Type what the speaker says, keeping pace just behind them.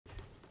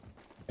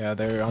Yeah,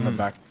 they're on the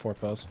back 4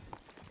 pills.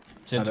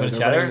 So they're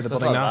shatter? The That's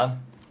building not now. bad.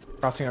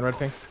 Crossing on red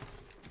ping.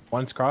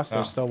 One's crossed.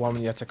 There's still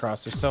one yet to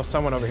cross. There's still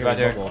someone over here. Right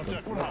here.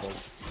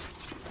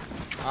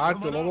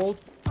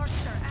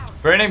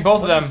 Burning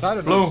both of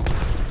them. Blue.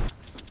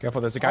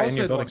 Careful, there's a guy in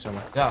your building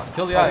somewhere. Yeah,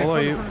 kill the guy. Below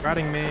you,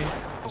 ratting me.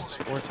 Just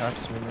 4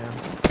 taps me, man.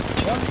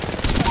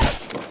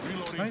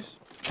 Nice.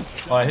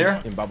 Oh, I hear.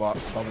 You can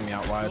bubbling me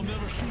out wide.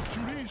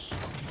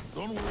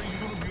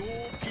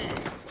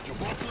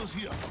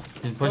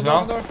 Can you push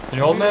now? Can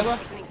you hold me?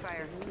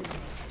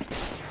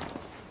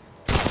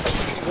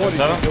 What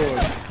are you doing?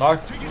 Knock.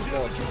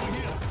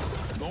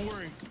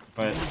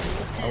 Wait,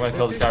 I'm gonna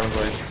kill this guy real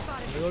quick.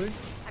 Reloading.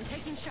 I'm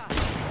taking shots.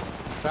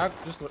 Back,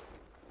 just look.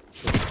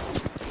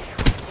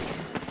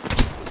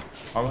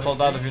 I'm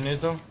sold out if you need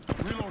to.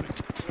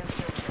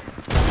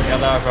 Yeah,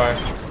 that guy.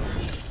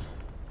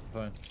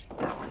 Fine.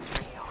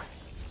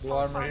 Blue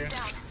armor here.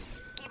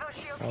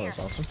 That was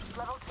awesome.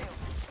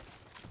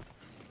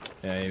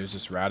 Yeah, he was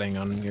just ratting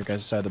on your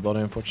guys' side of the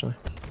building, unfortunately.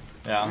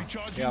 Yeah.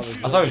 Yeah, I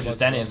thought he was just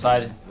standing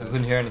inside. I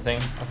couldn't hear anything.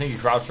 I think he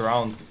crouched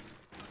around.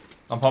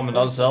 I'm pumping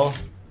another cell.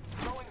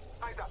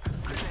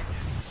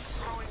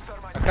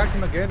 I cracked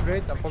him again,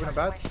 great. I'm poking a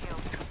bat.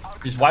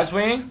 He's white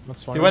swinging.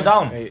 What's He went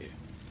down. Hey,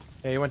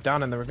 he went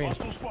down in the ravine.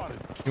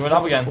 He went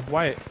up again.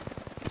 White.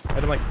 I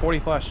had him like 40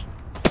 flash.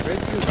 Great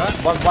to you, back.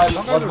 What's white?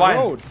 Look on What's the white?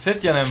 road.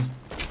 50 on him.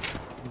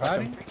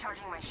 Batting.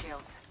 Recharging my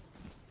shields.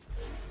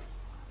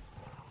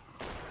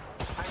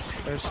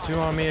 There's 2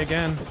 on me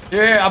again.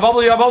 Here, I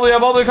bubble you, I bubble you, I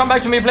bubble you. Come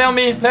back to me. Play on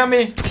me. Play on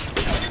me.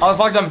 I'll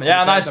fuck them.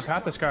 Yeah, nice. The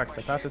path is cracked.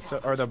 The path is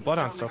or the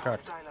bloodhound's still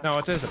cracked. No,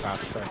 it is the path.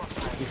 Sorry.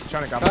 He's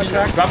trying to grab me.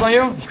 Grab on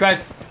you. He's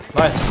cracked.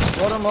 Nice.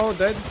 Bottom low,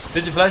 dead.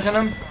 Did you flash on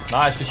him?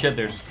 Nice. Good shit,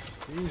 dude.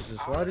 Jesus,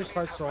 why do these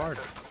fight so hard?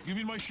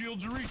 Giving my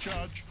shields a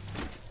recharge.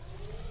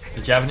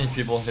 The Japanese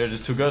people, they're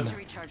just too good. To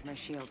recharge my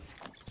shields.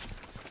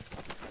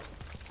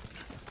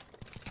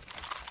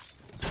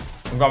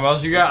 I'm going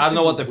else you got? I don't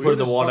know what they put in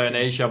the water in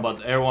Asia,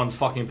 but everyone's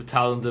fucking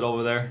talented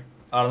over there.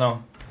 I don't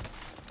know.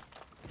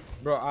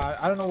 Bro,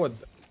 I don't know what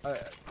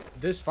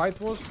this fight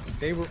was.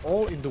 They were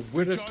all in the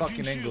weirdest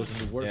fucking angles in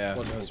the worst Yeah,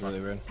 spot. that was really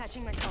weird.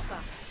 Patching myself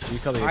up. You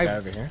kill the guy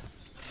over here.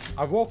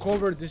 I walk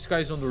over, this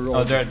guy's on the road.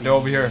 Oh, they're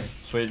over here.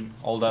 Sweden,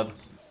 all dead.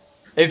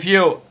 If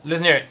you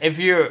listen here, if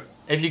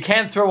you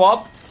can't throw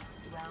up,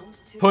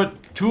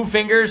 put 2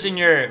 fingers in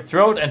your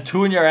throat and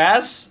 2 in your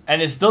ass,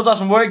 and it still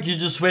doesn't work. You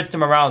just switch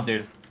them around,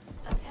 dude.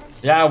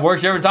 Yeah, it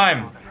works every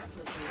time.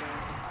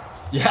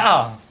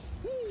 Yeah.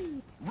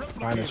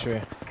 Behind the tree.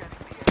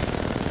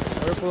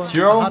 Purple,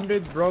 0.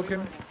 100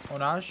 broken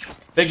on Ash.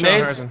 Big Shot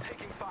nades. Horizon.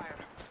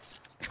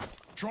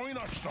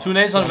 2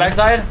 nades on the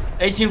backside.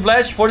 18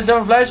 flash,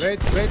 47 flash. Great,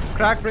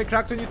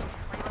 cracked on you.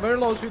 Very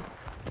low, sweet.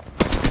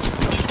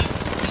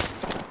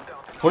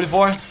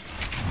 44.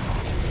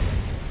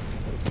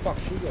 Fuck,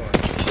 she going.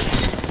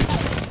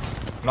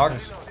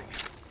 Knocked.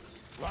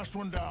 Last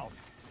one down.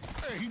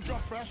 Hey, he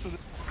dropped faster than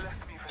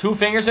 2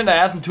 fingers in the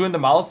ass and 2 in the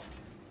mouth.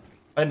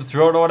 In the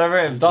throat or whatever.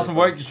 If it doesn't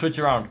work, you switch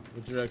around.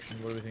 What direction?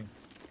 What do we think?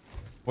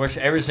 Works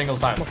every single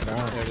time.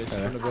 There it is,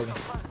 in the building.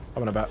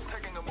 I'm gonna bat.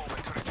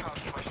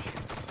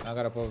 I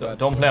gotta pull that.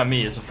 Don't play on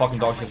me, it's a fucking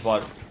dog shit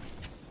spot.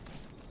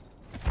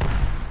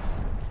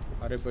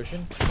 Are they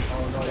pushing?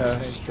 Oh no, Yeah,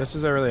 this is- this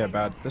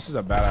is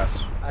a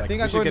badass. I Like, think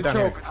we I'm should going get to down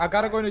here. choke. I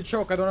gotta go into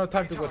choke. I don't have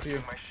time to go to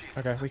you.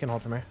 Okay, we can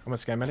hold from here. I'm gonna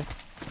scan midi.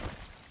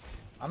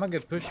 I'm gonna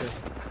get pushed here.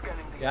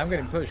 Yeah, I'm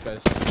getting pushed,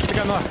 guys. Stick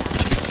on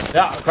left.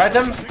 Yeah, cracked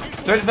him.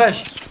 30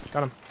 flash.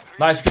 Got him.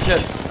 Nice, good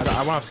shit. I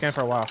went off scan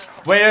for a while.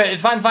 Wait,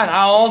 it's fine.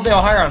 I'll hold the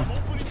higher on.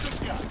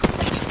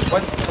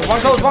 What?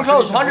 One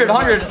close.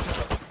 100.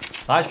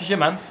 Nice, good shit,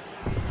 man.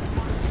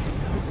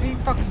 The same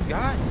fucking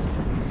guy.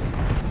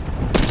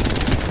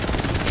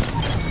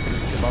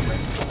 He's above me.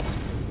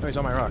 Oh, he's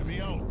on my rock.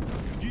 me out.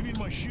 Giving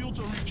my shields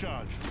a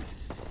recharge.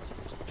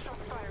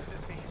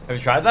 Have you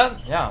tried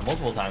that? Yeah,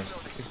 multiple times.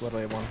 He's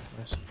literally at 1.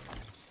 Nice.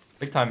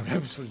 Big time.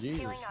 So Jesus.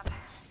 Healing up.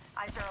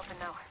 Eyes are open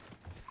now.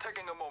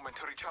 Taking a moment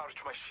to recharge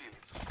my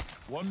shields.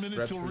 1 minute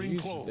Grab till for ring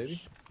Jesus, close.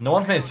 baby. No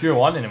one plays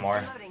 3-1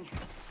 anymore. Loading.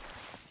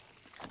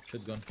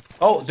 Shotgun.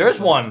 Oh, there's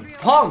one.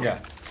 Pog.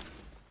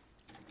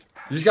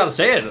 You just gotta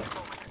say it.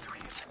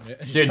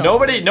 Dude,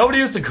 nobody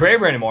used the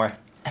Kraber anymore.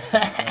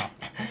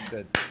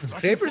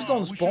 Scrapers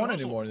don't spawn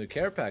anymore in the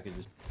care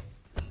packages.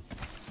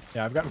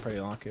 Yeah, I've gotten pretty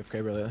lucky with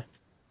Kraber lately.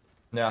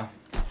 Yeah.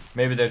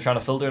 Maybe they're trying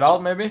to filter it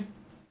out, maybe?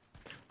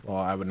 Well,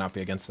 I would not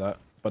be against that.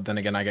 But then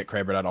again, I get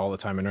Krabered out all the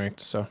time in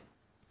ranked, so.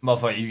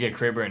 Motherfucker, you get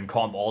Kraber in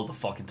comp all the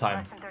fucking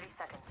time. Less than 30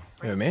 seconds.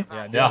 You me?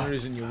 Yeah, the Yeah. only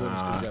reason you lose is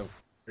because you have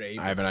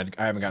Kraber.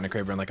 I haven't gotten a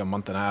Kraber in like a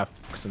month and a half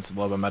since the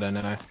Loba meta in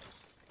NA.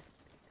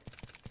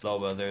 Low,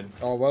 well, dude.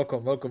 Oh,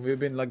 welcome. We've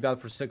been like that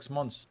for 6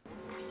 months.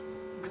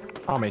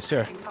 Oh, mate's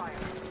here.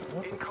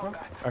 What the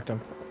fuck? Cracked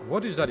him.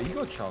 What is that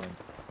ego challenge?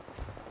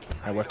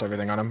 I whiffed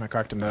everything on him. I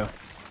cracked him though.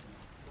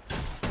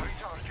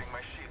 Recharging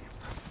my shields.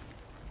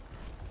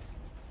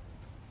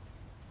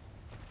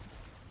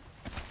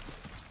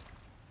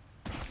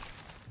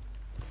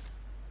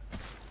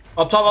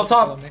 Up top.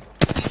 Follow me.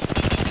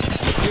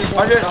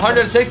 100,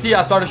 160.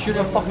 I started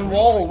shooting a fucking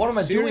wall. What am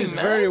I Series doing,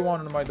 man? very one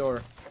on my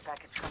door.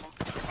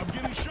 I'm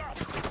getting shot.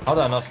 How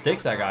did I not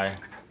stick that guy?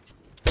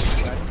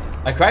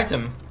 I cracked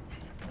him.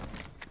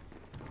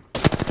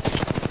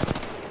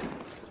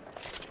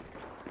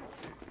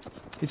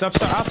 He's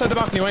outside the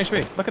balcony, 1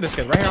 HP. Look at this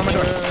kid, right here on my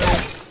door.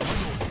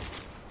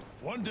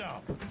 One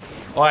down.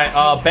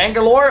 Alright,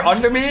 Bangalore,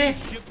 under me.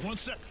 Get 1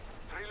 sec.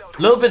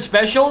 Little bit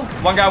special.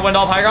 One guy went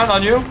up high ground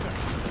on you.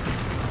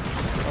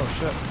 Oh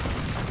shit.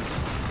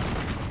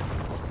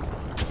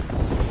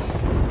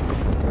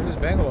 Where is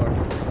Bangalore?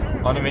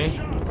 Under me.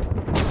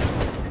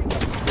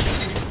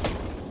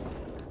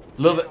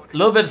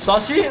 Little bit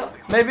sussy,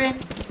 maybe.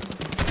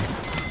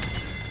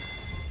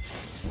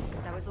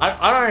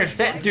 I don't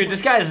understand, dude.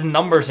 This guy has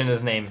numbers in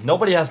his name.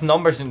 Nobody has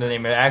numbers in the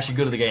name. They're actually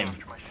good at the game.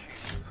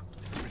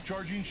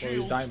 Recharging Oh, he's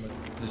shield. diamond.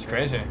 This is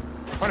crazy.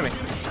 Front of me.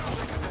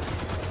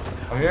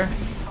 I'm here.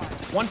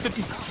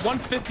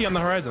 150 on the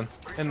horizon.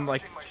 And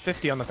like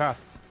 50 on the path.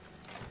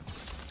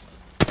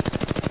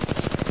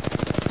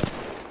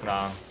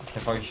 Nah,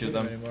 can't fucking shoot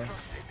them. Anymore.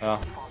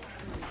 Yeah.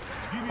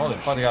 Holy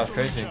fuck, the guy's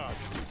crazy. Yeah,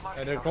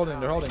 they're holding.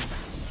 They're holding.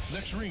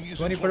 Next ring is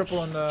 20 purple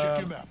on Check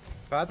your the map.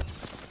 pad.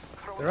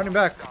 They're running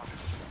back.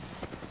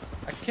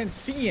 I can't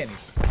see any.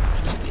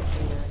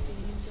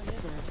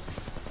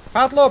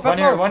 Pad low, pad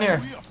low. One here.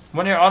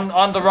 One here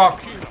on the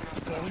rock.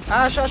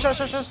 Ash.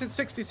 It's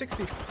 60.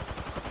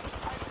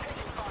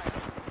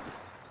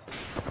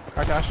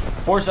 Cracked Ash.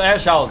 Force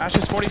Ash out. Ash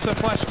is 40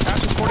 flash.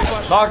 Ash is 40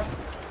 flash. Knocked.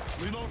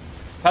 Reload.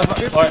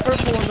 Alright.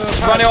 Purple on the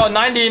Running pad. out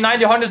 90,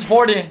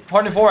 140.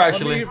 104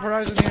 actually.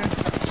 Horizon here.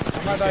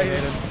 I might die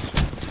here.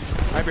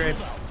 Hi, Brave.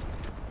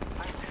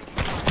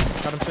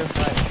 Got him too.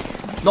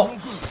 No.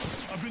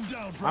 I've been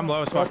down. I'm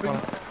low as fuck.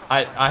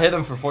 I hit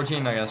him for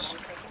 14, I guess.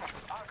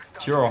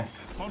 0.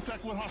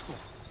 Contact with hostile.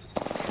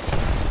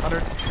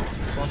 100. This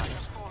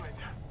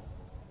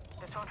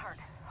won't hurt.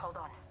 Hold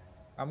on.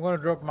 I'm gonna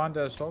drop Mande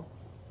assault.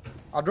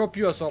 I'll drop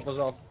you assault as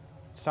well.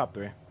 Stop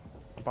 3.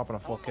 I'm popping a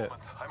full kit.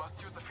 I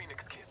must use the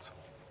Phoenix kit.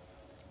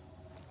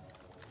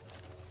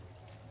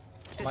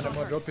 Mande, I'm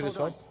gonna drop you the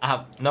assault.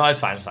 No, it's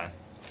fine.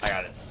 I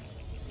got it.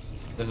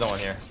 There's no one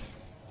here.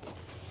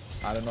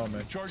 I don't know,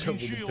 man. Charging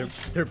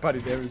shields. They're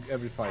buddied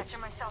every fight. Patching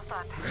myself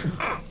up.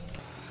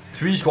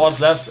 3 squads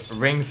left,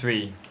 ring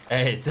 3.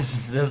 Hey, this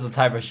is the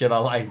type of shit I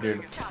like,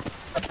 dude.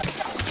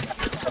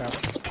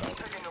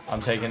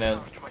 I'm taking it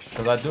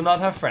because I do not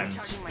have friends.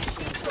 Charging my shield.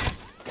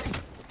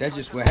 That's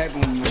just what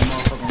happened when you're a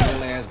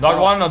motherfucking real ass. Knock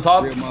boss. one on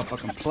top. Real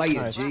motherfucking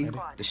player, Nice, G. Eddie.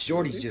 The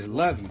shorties just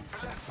love you.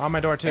 On my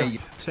door too. Hey,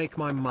 Take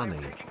my money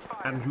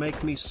and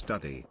make me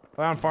study.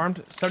 Blood on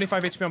farmed.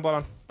 75 HP on blood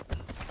on.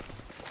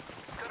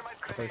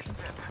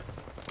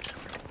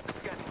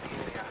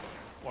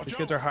 Watch These out.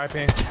 kids are high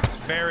ping.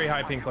 Very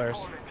high ping players.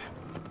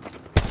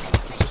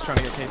 He's just trying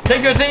to get KP.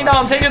 Take your thing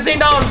down. Take your thing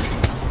down.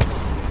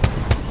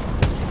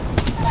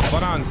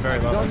 Blood on's very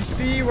low. Don't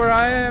see where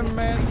I am,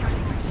 man.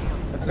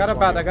 I got a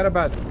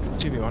bad.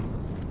 2v1.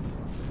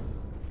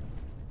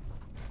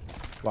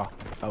 Wow,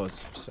 that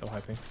was so high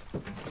ping.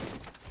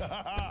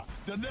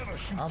 They'll never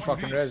shoot I'm through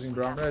fucking these. rezzing,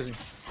 bro. I'm rezzing.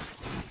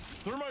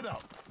 Thermite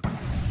out.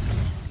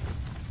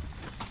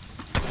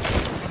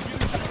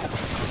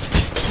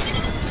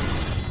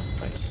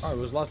 Oh, it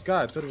was last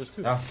guy. I thought it was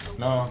 2. Yeah,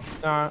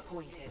 no.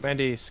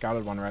 Mandy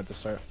scouted one right at the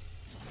start.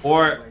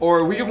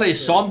 Or we could play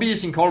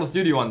zombies in Call of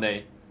Duty one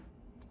day.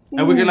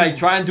 And we could like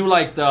try and do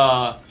like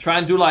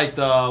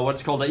the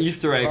what's called the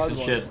Easter eggs and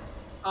shit.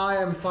 I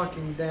am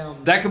fucking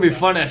down. That could be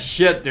fun as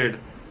shit, dude.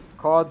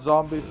 COD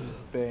Zombies is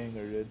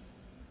banger, dude.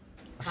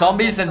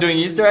 Zombies and doing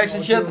Easter eggs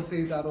and shit.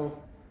 DLCs at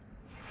all.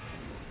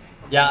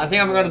 Yeah, I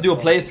think I'm gonna do a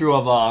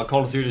playthrough of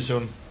Call of Duty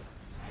soon.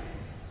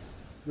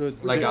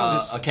 Good. Like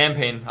a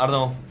campaign. I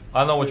don't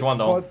know which one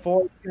though. COD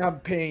 4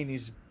 campaign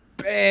is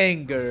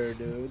banger,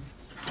 dude.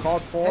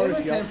 COD 4 Halo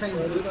if you have- campaign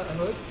do that, I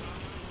heard.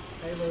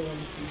 Halo 1, 2,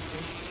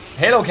 3.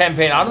 Halo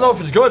campaign. I don't know if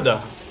it's good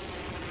though.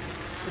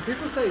 The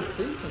people say it's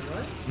decent,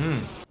 right?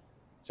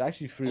 It's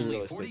actually free Only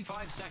realistic.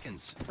 45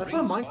 seconds. That's why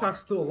Minecraft's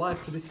still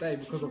alive to this day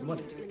because of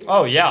money.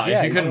 Oh yeah, Yeah,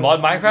 if you couldn't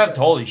mod Minecraft,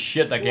 holy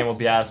shit, that game would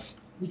be ass.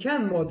 You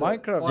can mod it.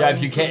 Minecraft- Yeah,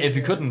 if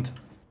you couldn't.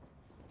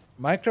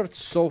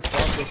 Minecraft's so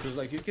fun because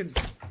like you can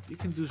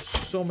do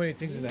so many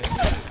things in that.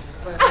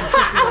 Wait, I'm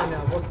checking right now.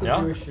 What's the Yeah.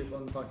 viewership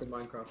on fucking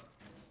Minecraft?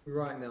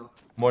 Right now.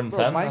 More than Bro,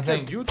 10, I Minecraft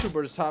think.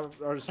 YouTubers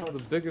are some of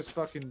the biggest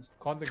fucking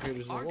content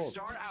creators in the world.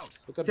 Star out.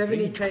 Look at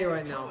 70k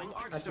right now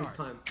at this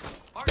time.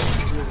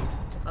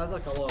 That's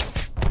like a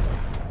lot.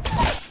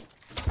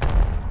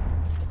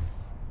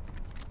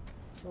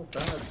 Not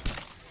bad.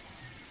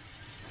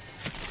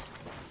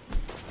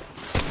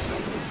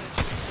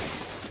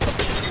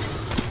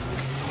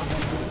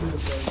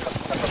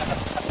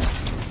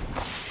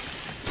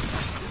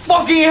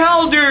 Fucking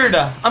hell, dude!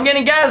 I'm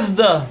getting gassed!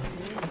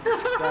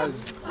 Guys,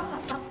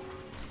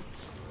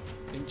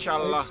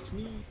 Inshallah.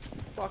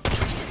 fuck,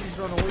 please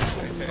run away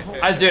from me.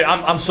 Dude,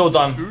 I'm so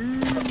done.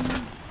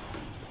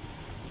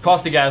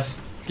 Cost the gas.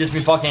 Gives me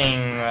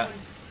fucking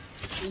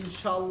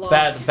Inshallah.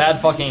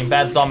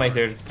 bad stomach,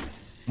 dude.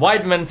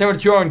 Whiteman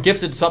 32 and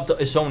gifted sub to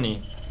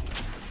Sony.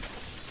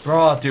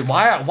 Bro, dude,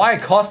 why are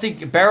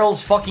caustic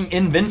barrels fucking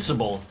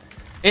invincible?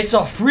 It's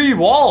a free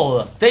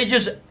wall. They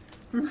just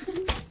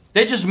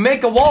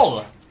make a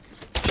wall.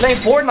 Play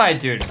Fortnite,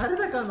 dude. How did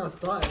that guy not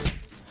die?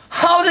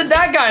 How did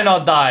that guy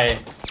not die?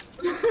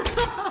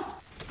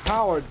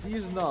 Howard,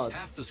 he's not.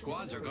 Half the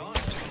squads are gone.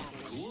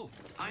 Cool.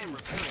 I am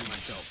repairing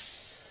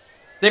myself.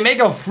 They make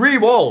a free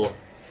wall.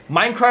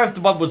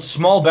 Minecraft, but with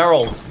small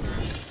barrels.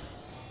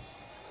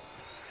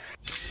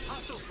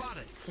 Hostile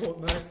spotted.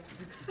 Fortnite.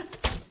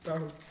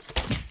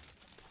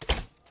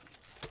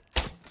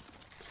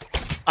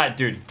 Alright,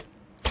 dude.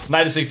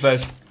 96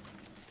 flash.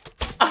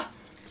 Ah!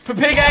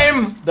 Big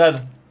aim!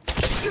 Dead.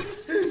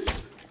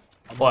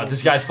 Oh,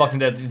 this guy's fucking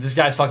dead. This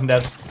guy's fucking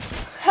dead.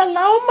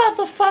 Hello,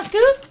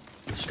 motherfucker!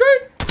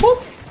 Skirt!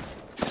 Boop!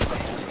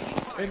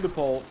 In the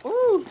pole.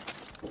 Ooh.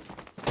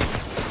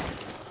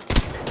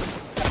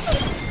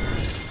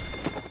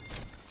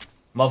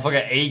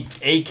 Motherfucker,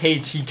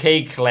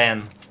 AKTK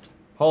clan.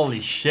 Holy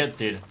shit,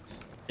 dude.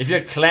 If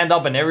you're clanned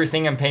up and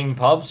everything and paying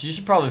pubs, you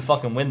should probably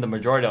fucking win the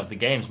majority of the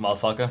games,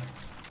 motherfucker.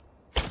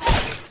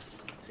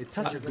 It's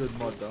such a good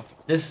mod, though.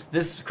 This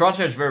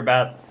crosshair is very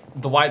bad.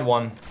 The white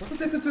one. What's the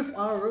difference with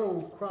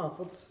RO craft?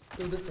 What's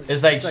the difference?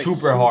 It's like, It's like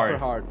super hard.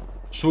 hard.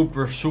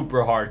 Super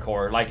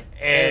hardcore. Like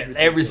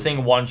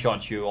everything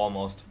one-shots you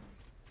almost.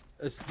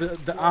 It's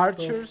the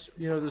archers,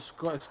 you know, the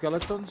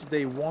skeletons,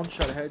 they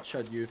one-shot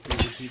headshot you if you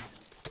repeat.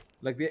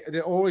 Like they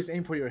always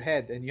aim for your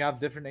head, and you have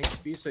different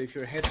HP. So if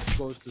your head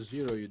goes to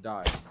 0, you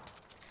die.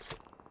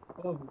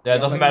 Oh, Yeah, it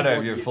doesn't like matter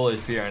if you're full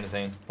HP or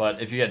anything.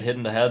 But if you get hit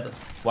in the head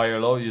while you're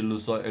low, you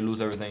lose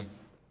everything.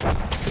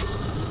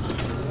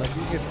 Like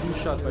you get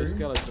 2-shot by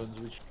skeletons,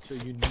 which so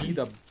you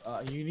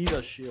need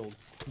a shield.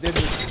 Then the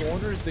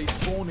spawners, they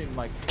spawn in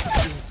like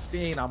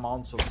insane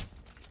amounts of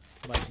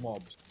like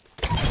mobs.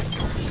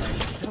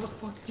 how the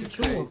fuck did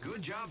you kill him?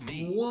 Good job,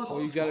 me. What? So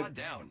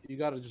you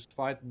gotta just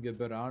fight and get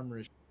better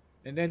armor.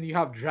 And then you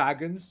have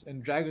dragons,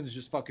 and dragons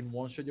just fucking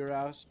one-shot your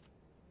ass.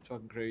 It's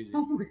fucking crazy.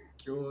 Oh my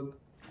god.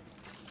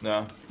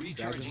 Yeah.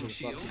 Recharging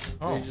shield.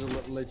 Oh. They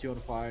just let you on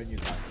fire and you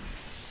die.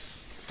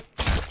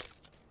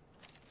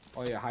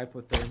 Oh yeah,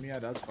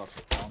 hypothermia, that's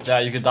fucking fun. Yeah,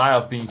 you could die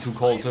of being too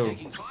cold too.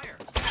 Taking fire.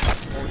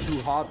 Or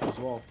too hot as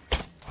well.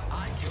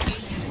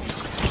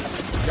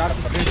 You gotta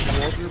drink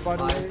water, by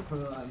the way.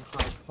 Hyper and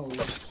hypo.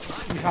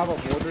 You have a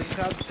water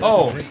tab, so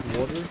Oh. you drink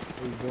water,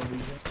 or you don't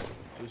need it.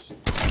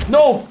 Just...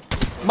 No!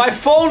 My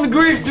phone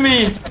griefed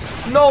me!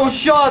 No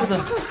shot!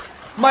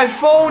 My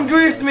phone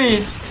griefed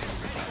me!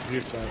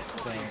 Grip that.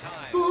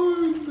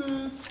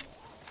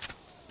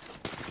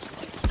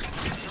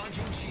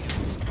 Charging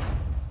shields.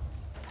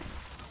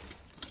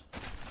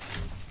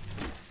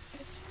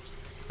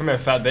 Come here,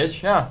 fat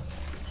bitch. Yeah.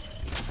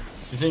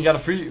 You think you got a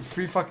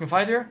free fucking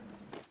fight here?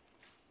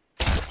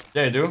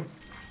 Yeah, you do.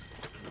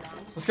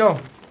 Let's go.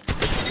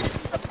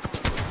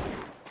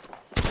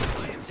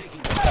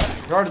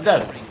 You're already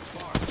dead.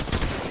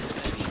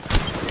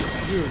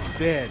 You're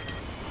dead.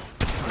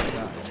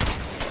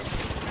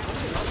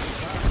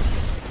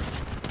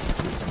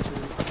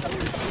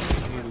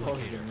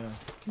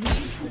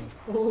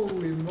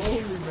 Holy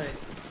moly, mate.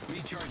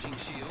 Recharging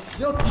shield.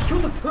 Yo, you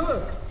killed the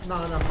Turk!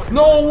 Nah, fuck.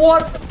 No,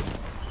 what?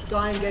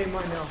 Dying game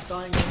right now.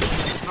 Dying game.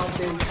 How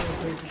dare you kill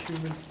a British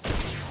human?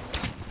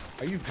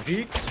 Are you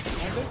Greek?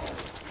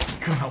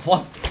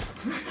 What?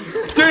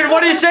 Dude,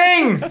 what are you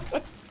saying?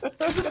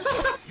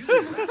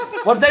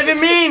 What does that even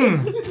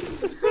mean?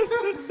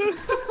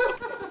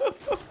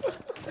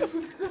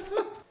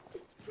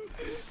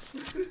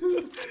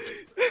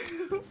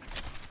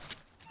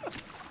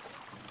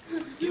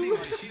 Giving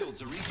my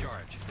shields a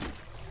recharge.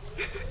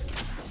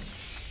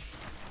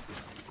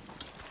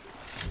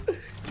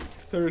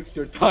 Turks,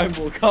 your time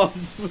will come.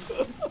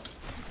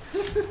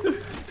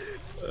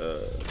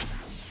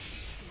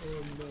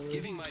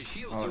 Giving my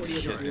shields a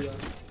recharge.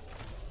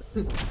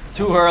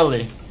 Too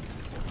early.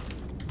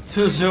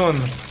 Too soon.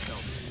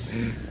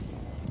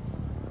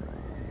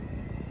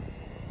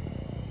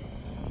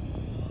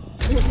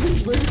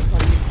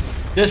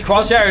 This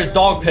crosshair is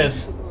dog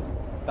piss.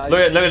 Look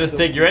at this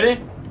stick. You ready?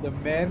 The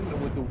man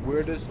with the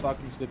weirdest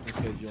fucking slipping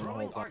schedule.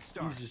 Throwing arc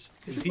star.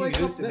 He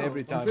exists in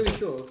every I'm time. pretty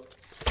sure.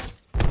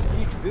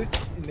 He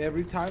exists in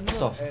every time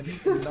zone, Stuff. and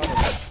none of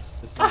us.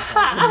 The same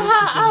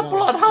time.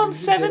 Bloodhound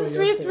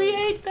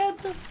 7338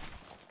 dead.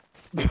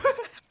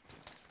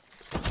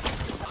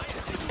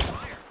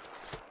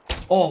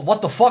 Oh,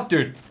 what the fuck,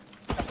 dude?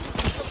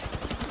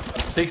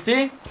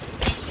 60?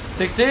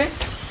 60?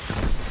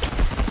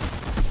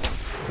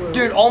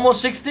 Dude,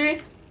 almost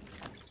 60?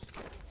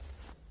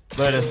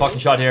 Look at this fucking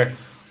shot here.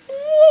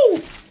 Woo!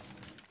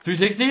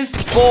 360s?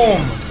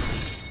 Boom!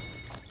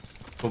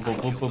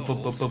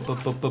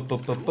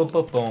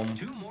 Boom.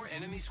 Two more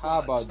enemy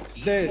How squads. about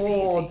this?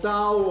 Oh,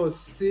 that was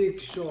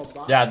sick shot.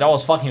 Man. Yeah, that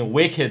was fucking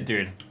wicked,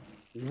 dude.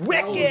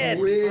 Wicked!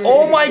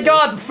 Oh my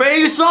god,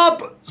 face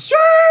up!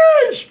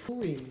 Sheesh!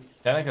 Doing?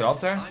 Can I get up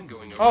there? I'm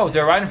going over. Oh,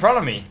 they're right in front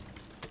of me.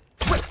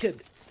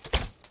 Wicked.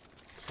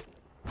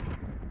 I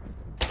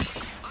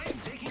am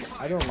taking fire.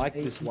 I don't like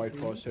this white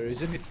crosshair.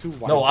 Isn't it too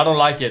white? No, I don't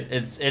like it.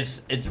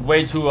 It's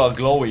way too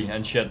glowy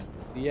and shit.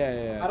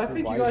 Yeah. I don't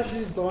think you guys should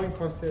use glowing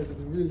crosshairs. It's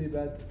really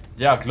bad.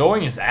 Yeah,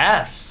 glowing is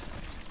ass.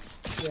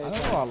 Yeah, I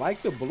don't know. I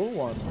like the blue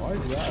one. Why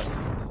is that?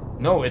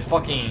 No, it's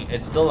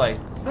still like.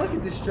 I feel like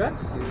it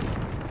distracts you.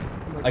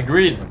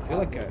 Agreed. I feel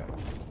like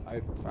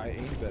I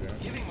aim better.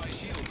 Giving my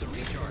shields a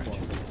recharge.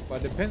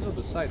 But it depends on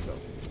the sight though.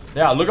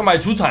 Yeah, look at my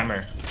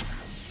 2-timer.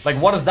 Like,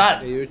 what is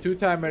that? Yeah, your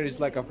 2-timer is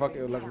like a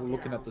fucking like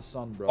looking at the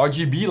sun, bro.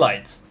 RGB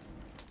light.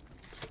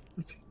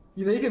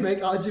 You know you can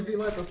make RGB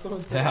light or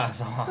something. Yeah,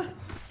 so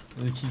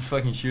you keep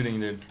fucking shooting,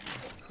 dude.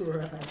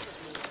 Crap.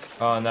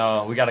 Oh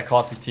no, we got a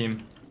caustic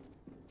team.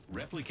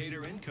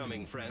 Replicator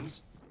incoming,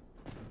 friends.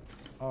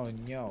 Oh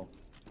no.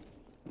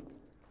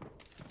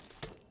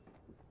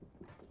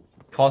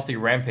 Caustic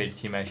rampage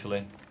team,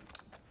 actually.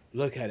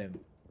 Look at him.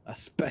 A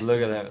specimen.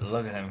 Look at him.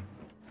 Look at him.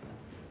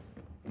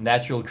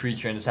 Natural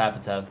creature in his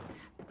habitat.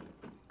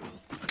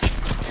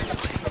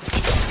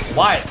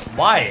 Why?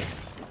 Why?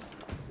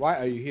 Why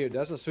are you here?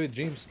 That's a sweet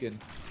dream skin.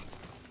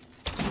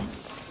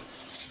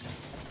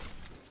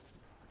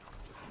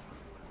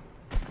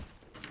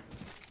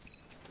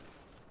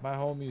 My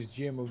homie is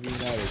GM of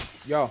United.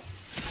 Yo.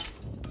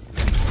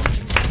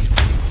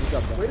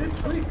 Where did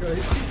Squeak go?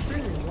 He keeps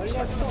streaming. Why do you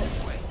guys stop?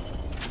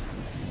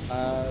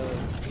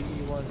 He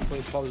wanted to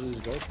play pubs with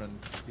his girlfriend.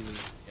 He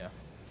was, yeah.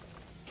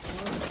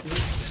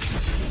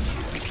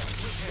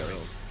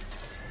 Girls.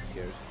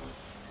 Cares.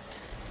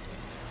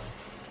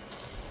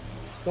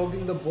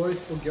 Dogging the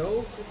boys for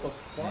girls? What the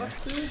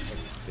fuck, dude?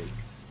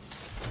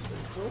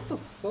 What the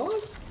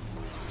fuck?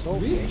 So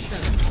Rich.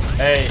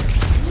 Hey,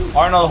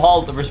 Arnold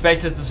Holt,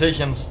 respect his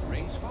decisions.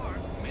 Rings far.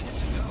 Minute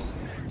to go.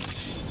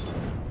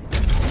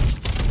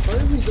 Why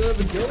do we deserve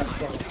a girl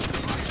from?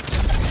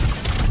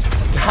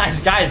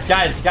 Guys.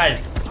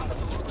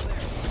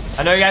 I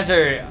know you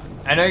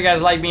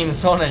guys like being in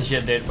zone and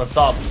shit, dude, but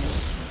stop.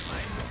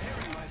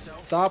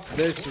 Stop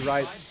this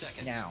right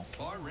now.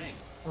 Far ring.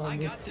 I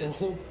got this.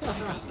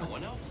 Because no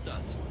one else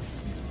does.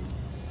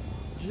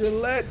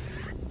 Gillette.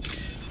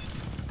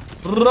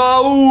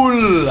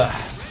 Raul.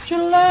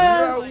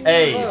 Gillette.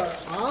 Hey.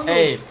 Arnold's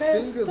Hey.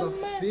 fingers are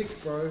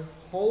thick, bro.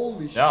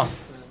 Holy Yeah, shit,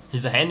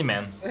 he's a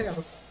handyman. man. Damn.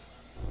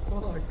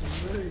 Fuck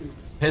me.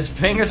 His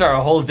fingers are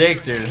a whole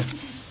dick, dude.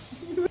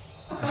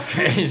 That's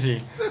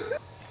crazy.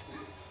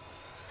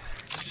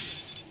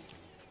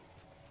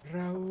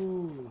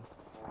 Raul.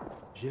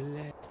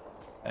 Gillette.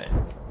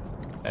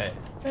 Hey.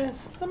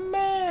 Best the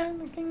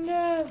man can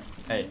get.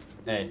 Hey.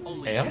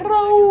 Only Hey, 10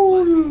 Raul.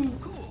 seconds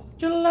left. Cool.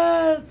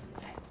 Gillette.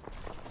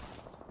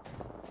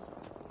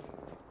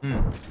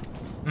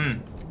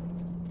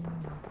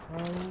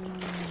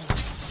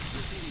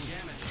 Receiving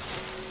damage.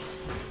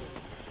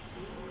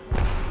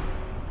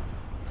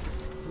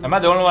 Am I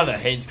the only one that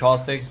hates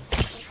caustic?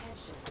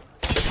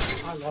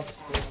 I love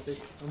Caustic.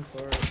 I'm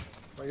sorry.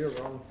 But you're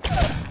wrong.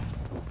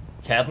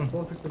 Catten?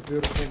 Caustic's a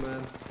beautiful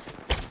man.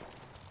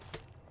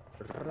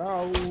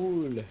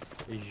 Raul.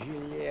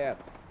 Gillette.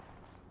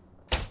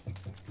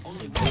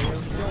 Only 1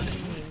 person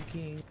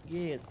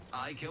remaining.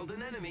 I killed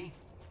an enemy.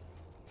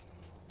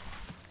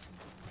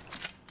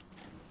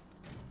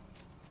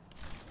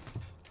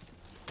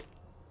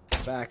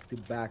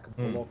 Back-to-back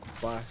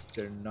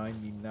blockbuster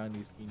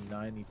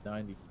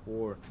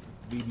 1993-1994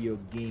 video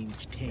game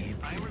champ.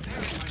 I'm repairing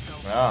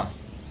myself.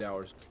 Yeah.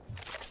 Hours.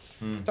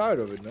 Tired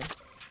of it, man.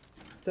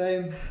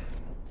 Same.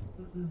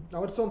 I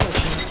would still play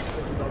King.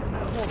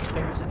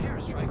 There's an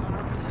airstrike on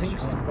our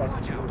position.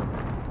 Watch out.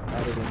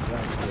 Other than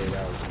that, 8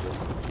 hours.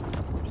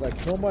 It's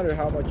like no matter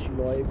how much you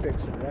know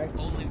Apex and rank,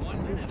 Only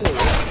 1 minute.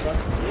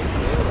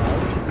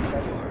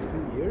 for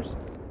 2 years,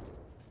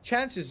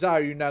 chances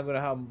are you're not gonna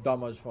have that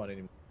much fun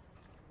anymore.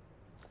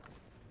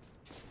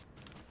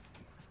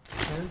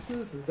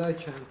 Chances? There's no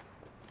chance.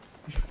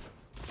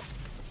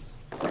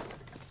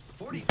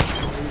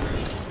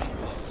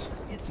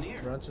 45. It's near.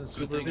 Runs and Good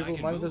super thing I people,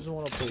 can Mike move. doesn't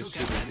want to play Took out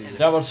super that people. enemy.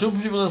 Yeah, but super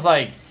people is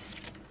like,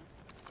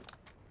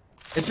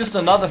 it's just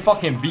another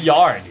fucking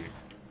BR, dude.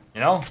 You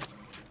know?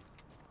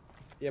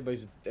 Yeah, but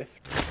it's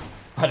different.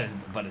 But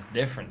it's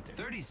different, dude.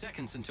 30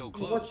 seconds until What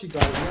close. you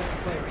guys?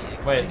 Let's play.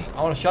 Wait,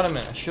 I want to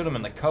shoot him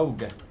in the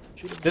cog.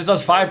 This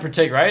does 5 per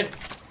tick, right?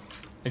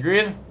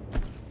 Agreed?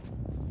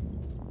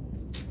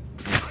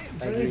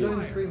 It's only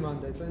zone 3,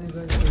 Mande. It's only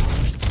zone 3.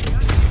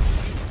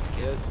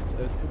 Yes,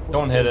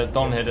 Don't hit it,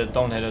 don't hit it,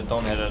 don't hit it,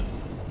 don't hit it.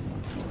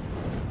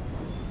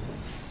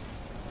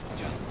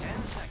 Just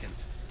 10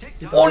 seconds. Tick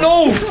tock. Oh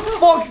no!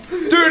 Fuck!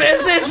 Dude,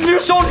 it's new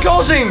zone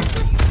closing!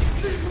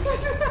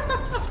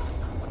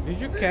 Did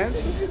you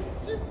cancel?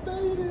 She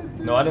baited.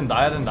 No, I didn't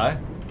die, In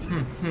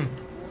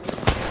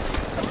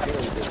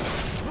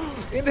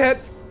the head!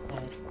 Oh,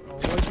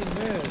 what'd you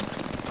miss?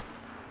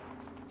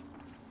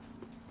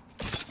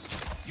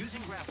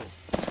 Using grapple.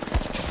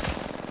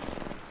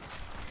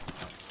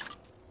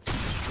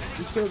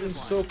 You could have been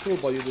so cool,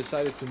 but you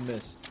decided to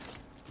miss.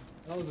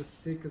 That was the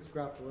sickest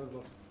grapple ever.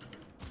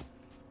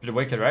 The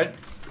wicked, right?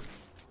 That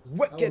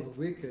Wicked! was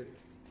wicked.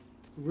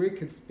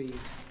 Wicked speed.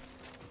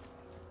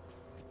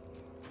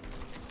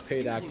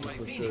 paid actor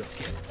for sure.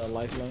 A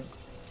lifeline.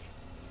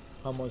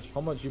 How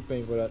much you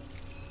paying for that?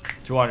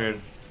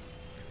 200.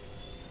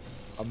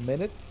 A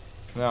minute?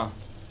 Yeah.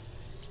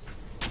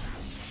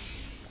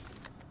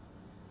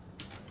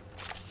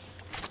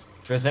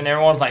 Because then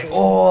everyone's like,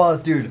 oh,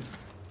 dude,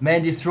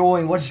 Mande's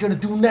throwing. What's he gonna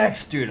do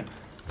next, dude?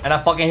 And I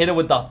fucking hit it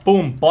with the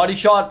boom body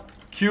shot,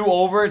 Q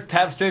over,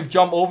 tap strafe,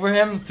 jump over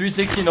him,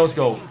 360 no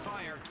scope.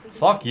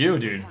 Fuck you,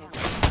 dude.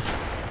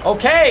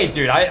 Okay,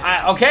 dude.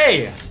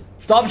 Okay.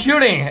 Stop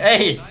shooting.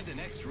 Hey,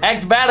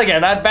 act bad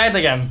again. Act bad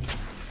again.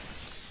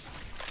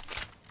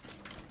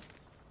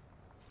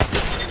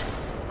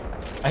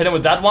 I hit him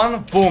with that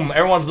one. Boom.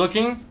 Everyone's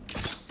looking.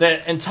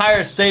 The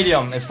entire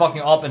stadium is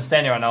fucking up and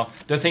standing right now.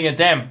 They're thinking,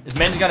 damn, is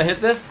Mande gonna hit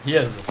this? He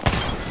is.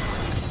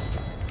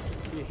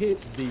 He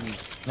hits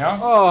these. Yeah?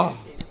 Oh.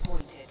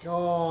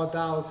 Oh,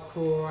 that was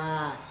cool.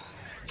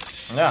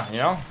 Yeah, you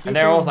know? And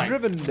they're all like,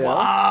 driven there.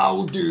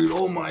 wow, dude.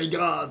 Oh my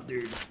god,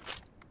 dude.